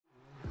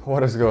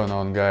What is going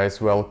on,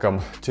 guys? Welcome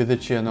to the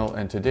channel,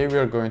 and today we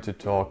are going to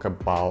talk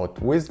about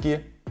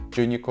WSGI,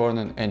 Gunicorn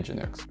and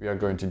Nginx. We are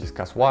going to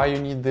discuss why you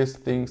need these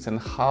things and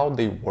how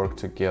they work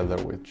together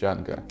with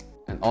Django.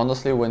 And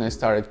honestly, when I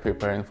started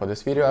preparing for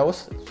this video, I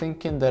was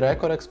thinking that I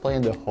could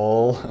explain the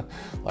whole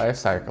life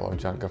cycle of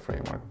Django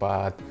framework,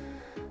 but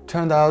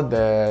turned out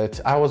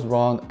that I was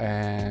wrong,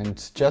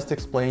 and just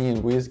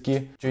explaining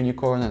WSGI,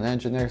 Gunicorn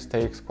and Nginx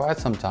takes quite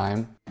some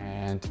time.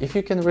 And if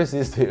you can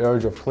resist the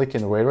urge of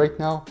clicking away right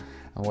now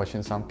and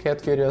watching some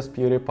cat videos,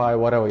 PewDiePie,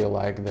 whatever you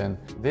like, then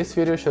this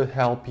video should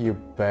help you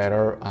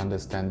better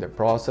understand the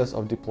process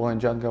of deploying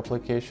Django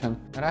application.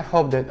 And I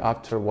hope that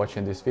after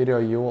watching this video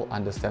you will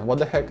understand what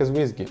the heck is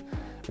WSGI.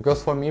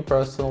 Because for me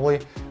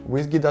personally,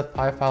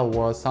 WSGI.py file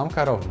was some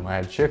kind of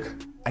magic.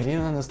 I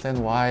didn't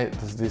understand why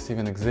does this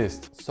even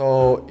exist.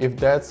 So if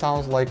that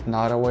sounds like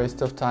not a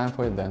waste of time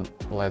for you, then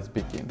let's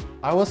begin.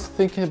 I was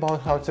thinking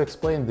about how to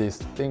explain these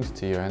things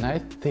to you, and I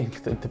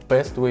think that the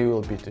best way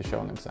will be to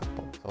show an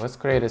example. So let's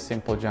create a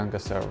simple Django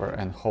server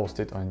and host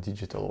it on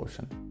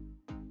DigitalOcean.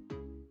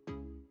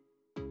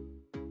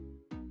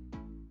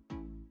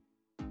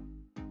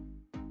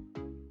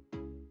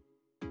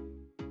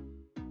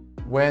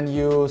 When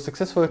you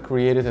successfully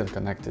create it and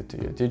connect it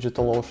to your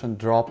DigitalOcean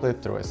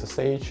droplet through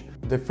SSH,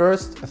 the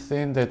first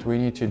thing that we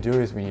need to do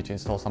is we need to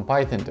install some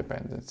Python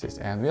dependencies,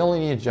 and we only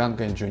need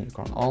Django and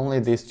Gunicorn, only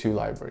these two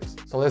libraries.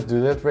 So let's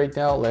do that right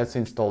now. Let's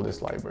install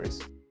these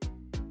libraries.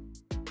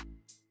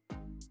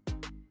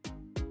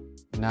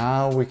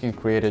 Now we can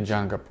create a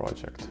Django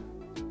project.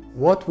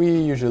 What we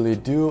usually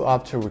do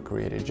after we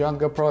create a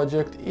Django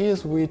project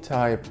is we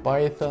type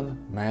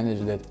python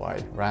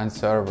manage.py, run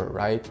server,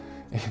 right?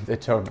 In the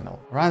terminal.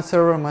 Run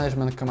server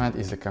management command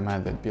is a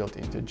command that built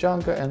into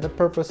Django, and the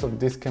purpose of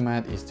this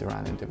command is to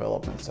run a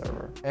development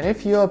server. And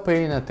if you are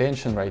paying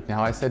attention right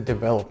now, I said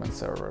development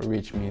server,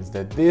 which means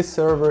that this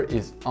server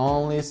is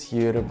only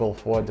suitable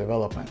for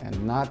development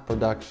and not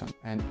production.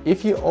 And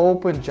if you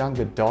open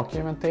Django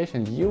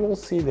documentation, you will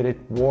see that it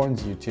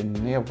warns you to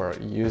never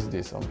use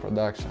this on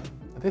production.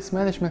 This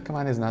management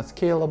command is not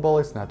scalable,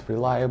 it's not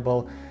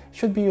reliable, it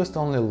should be used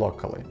only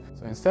locally.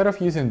 So instead of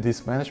using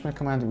this management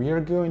command, we are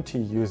going to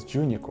use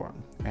Gunicorn.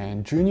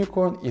 And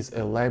Gunicorn is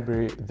a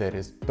library that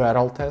is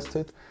battle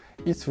tested,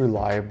 it's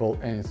reliable,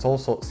 and it's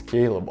also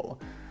scalable.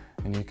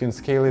 And you can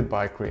scale it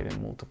by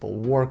creating multiple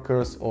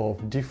workers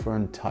of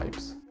different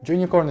types.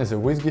 Gunicorn is a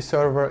WSGI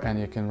server, and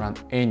you can run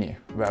any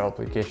web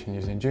application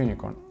using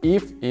Gunicorn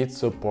if it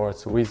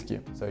supports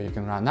WSGI. So you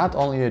can run not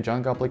only a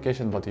Django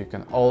application, but you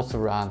can also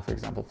run, for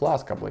example,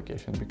 Flask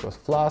application, because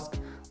Flask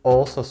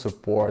also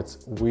supports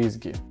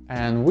WSGI.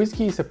 And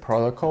WSGI is a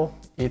protocol,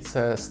 it's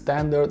a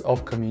standard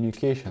of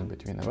communication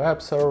between a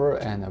web server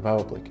and a web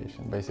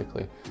application,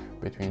 basically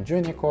between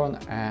Gunicorn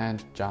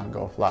and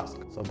Django Flask.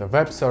 So the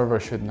web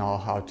server should know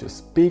how to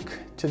speak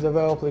to the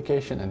web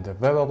application, and the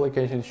web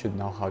application should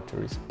know how to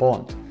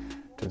respond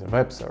to the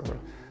web server.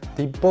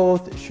 They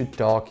both should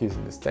talk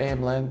using the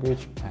same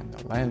language, and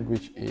the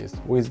language is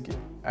WSGI.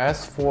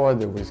 As for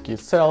the WSGI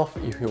itself,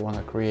 if we want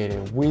to create a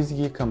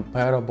WSGI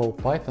compatible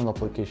Python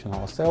application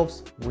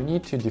ourselves, we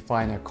need to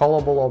define a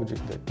callable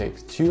object that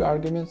takes two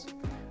arguments,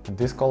 and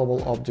this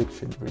callable object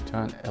should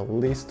return a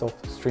list of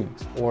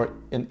strings or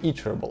an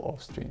iterable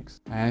of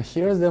strings. And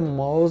here's the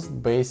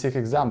most basic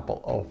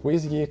example of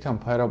WSGI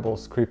compatible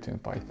script in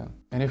Python.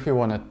 And if we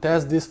want to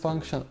test this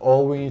function,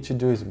 all we need to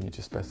do is we need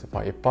to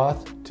specify a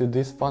path to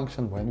this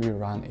function when we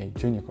run a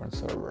Gunicorn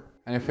server.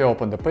 And if we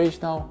open the page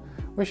now,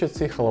 we should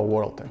see hello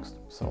world text.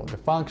 So the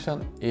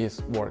function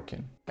is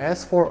working.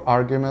 As for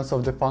arguments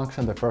of the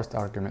function, the first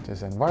argument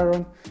is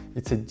environ.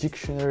 It's a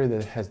dictionary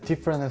that has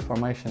different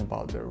information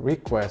about the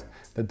request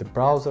that the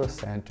browser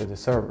sent to the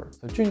server.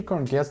 So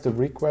Gunicorn gets the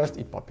request,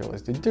 it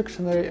populates the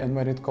dictionary, and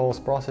when it calls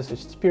process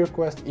HTTP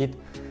request, it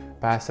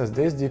passes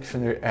this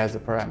dictionary as a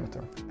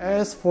parameter.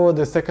 As for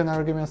the second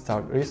argument,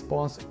 start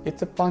response,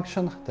 it's a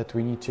function that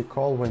we need to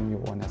call when we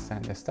want to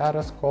send a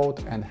status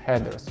code and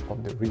headers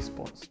of the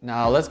response.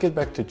 Now let's get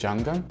back to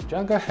Django.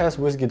 Django has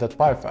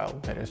WSGI.py file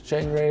that is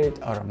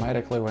generated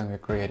automatically when we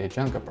create a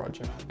Django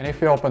project. And if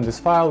we open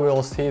this file, we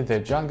will see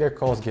that Django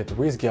calls get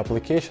WSGI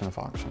application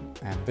function,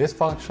 and this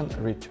function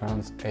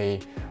returns a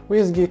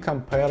WSGI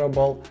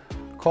compatible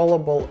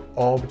callable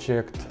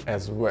object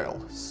as well.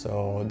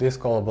 So this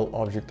callable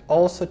object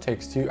also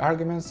takes two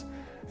arguments,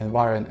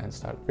 environ and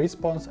start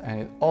response,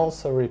 and it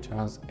also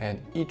returns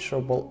an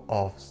iterable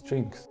of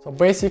strings. So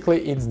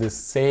basically it's the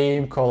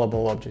same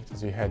callable object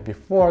as we had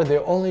before.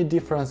 The only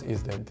difference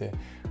is that the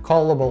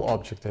callable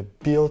object that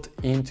built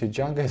into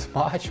Django is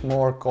much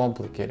more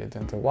complicated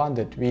than the one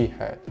that we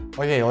had.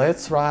 Okay,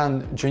 let's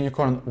run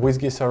Gunicorn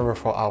WSGI server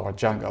for our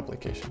Django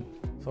application.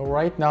 So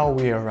right now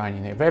we are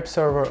running a web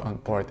server on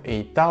port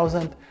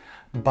 8000,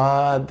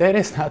 but that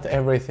is not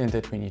everything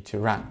that we need to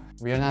run.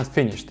 We are not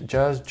finished,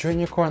 just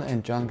Gunicorn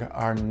and Django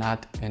are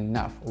not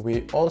enough.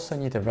 We also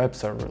need a web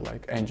server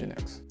like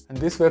Nginx. And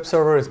this web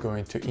server is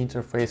going to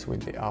interface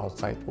with the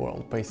outside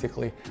world.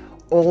 Basically,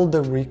 all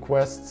the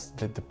requests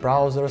that the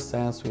browser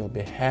sends will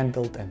be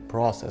handled and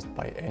processed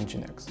by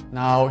Nginx.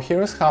 Now,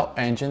 here's how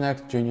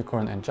Nginx,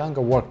 Gunicorn, and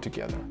Django work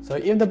together. So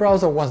if the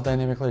browser wants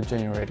dynamically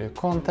generated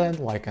content,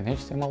 like an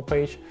HTML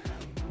page,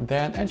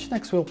 then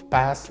Nginx will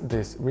pass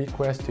this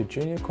request to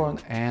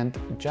Gunicorn and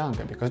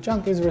Django, because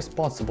Django is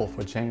responsible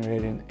for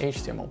generating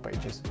HTML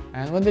pages.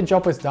 And when the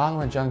job is done,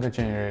 when Django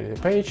generated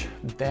a page,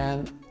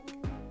 then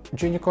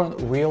Gunicorn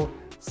will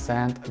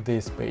send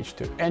this page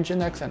to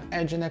Nginx, and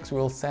Nginx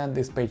will send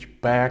this page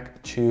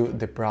back to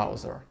the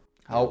browser.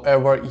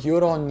 However, you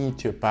don't need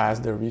to pass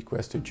the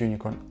request to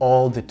Gunicorn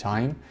all the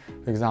time.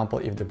 For example,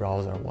 if the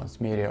browser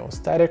wants media or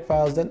static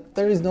files, then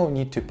there is no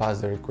need to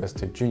pass the request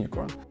to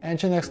Gunicorn.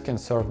 Nginx can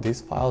serve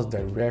these files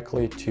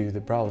directly to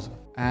the browser.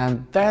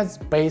 And that's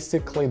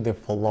basically the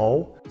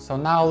flow. So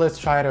now let's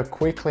try to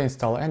quickly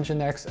install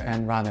Nginx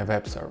and run a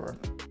web server.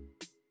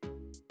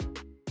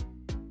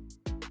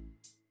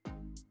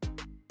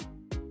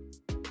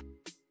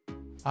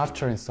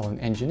 After installing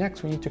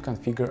Nginx, we need to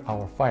configure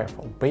our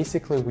firewall.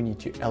 Basically, we need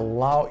to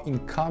allow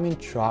incoming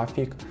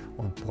traffic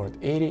on port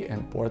 80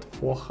 and port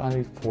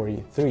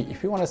 443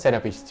 if you want to set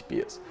up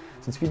HTTPS.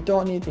 Since we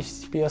don't need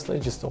HTTPS,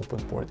 let's just open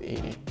port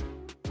 80.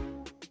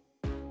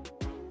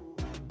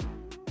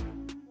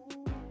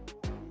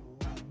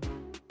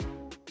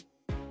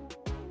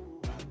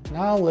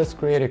 Now let's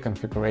create a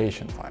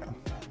configuration file.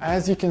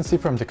 As you can see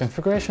from the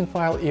configuration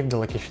file, if the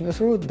location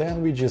is root,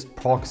 then we just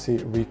proxy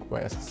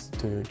requests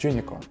to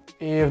Gunicorn.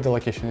 If the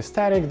location is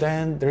static,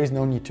 then there is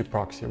no need to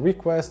proxy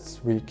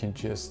requests, we can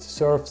just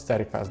serve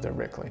static files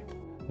directly.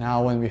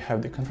 Now when we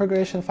have the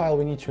configuration file,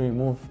 we need to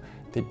remove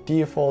the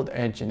default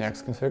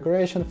Nginx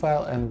configuration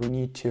file, and we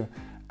need to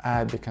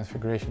add the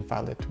configuration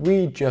file that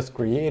we just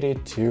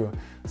created to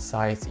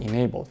sites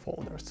enabled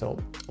folder. So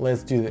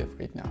let's do that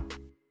right now.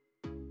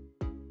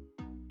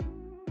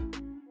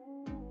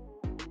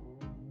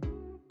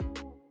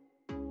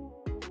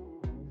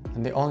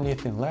 And the only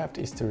thing left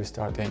is to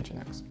restart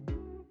Nginx.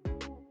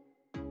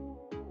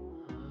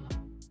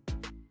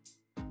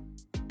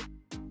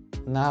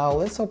 Now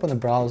let's open the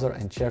browser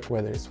and check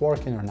whether it's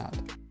working or not.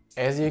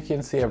 As you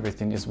can see,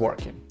 everything is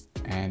working.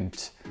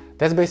 And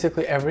that's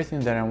basically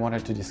everything that I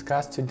wanted to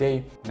discuss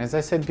today. And as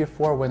I said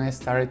before, when I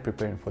started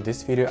preparing for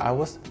this video, I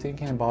was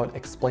thinking about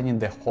explaining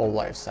the whole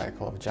life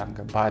cycle of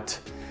Django. But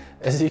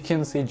as you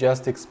can see,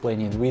 just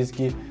explaining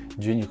WSGI,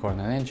 Gunicorn,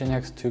 and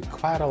Nginx took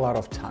quite a lot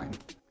of time.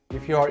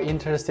 If you are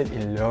interested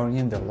in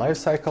learning the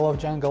lifecycle of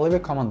Django, leave a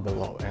comment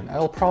below and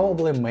I'll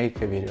probably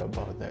make a video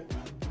about that.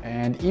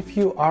 And if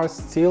you are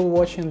still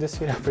watching this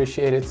video, I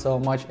appreciate it so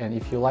much, and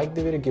if you like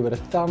the video, give it a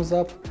thumbs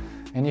up.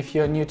 And if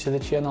you're new to the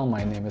channel,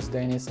 my name is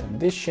Denis, and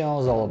this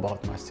channel is all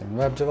about mastering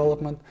web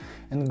development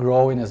and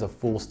growing as a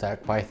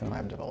full-stack Python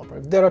web developer.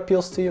 If that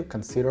appeals to you,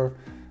 consider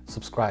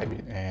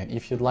subscribing. And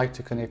if you'd like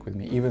to connect with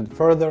me even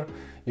further,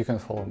 you can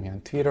follow me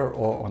on Twitter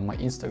or on my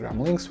Instagram.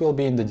 Links will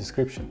be in the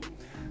description.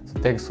 So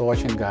thanks for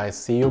watching, guys.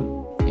 See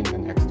you in the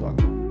next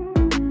one.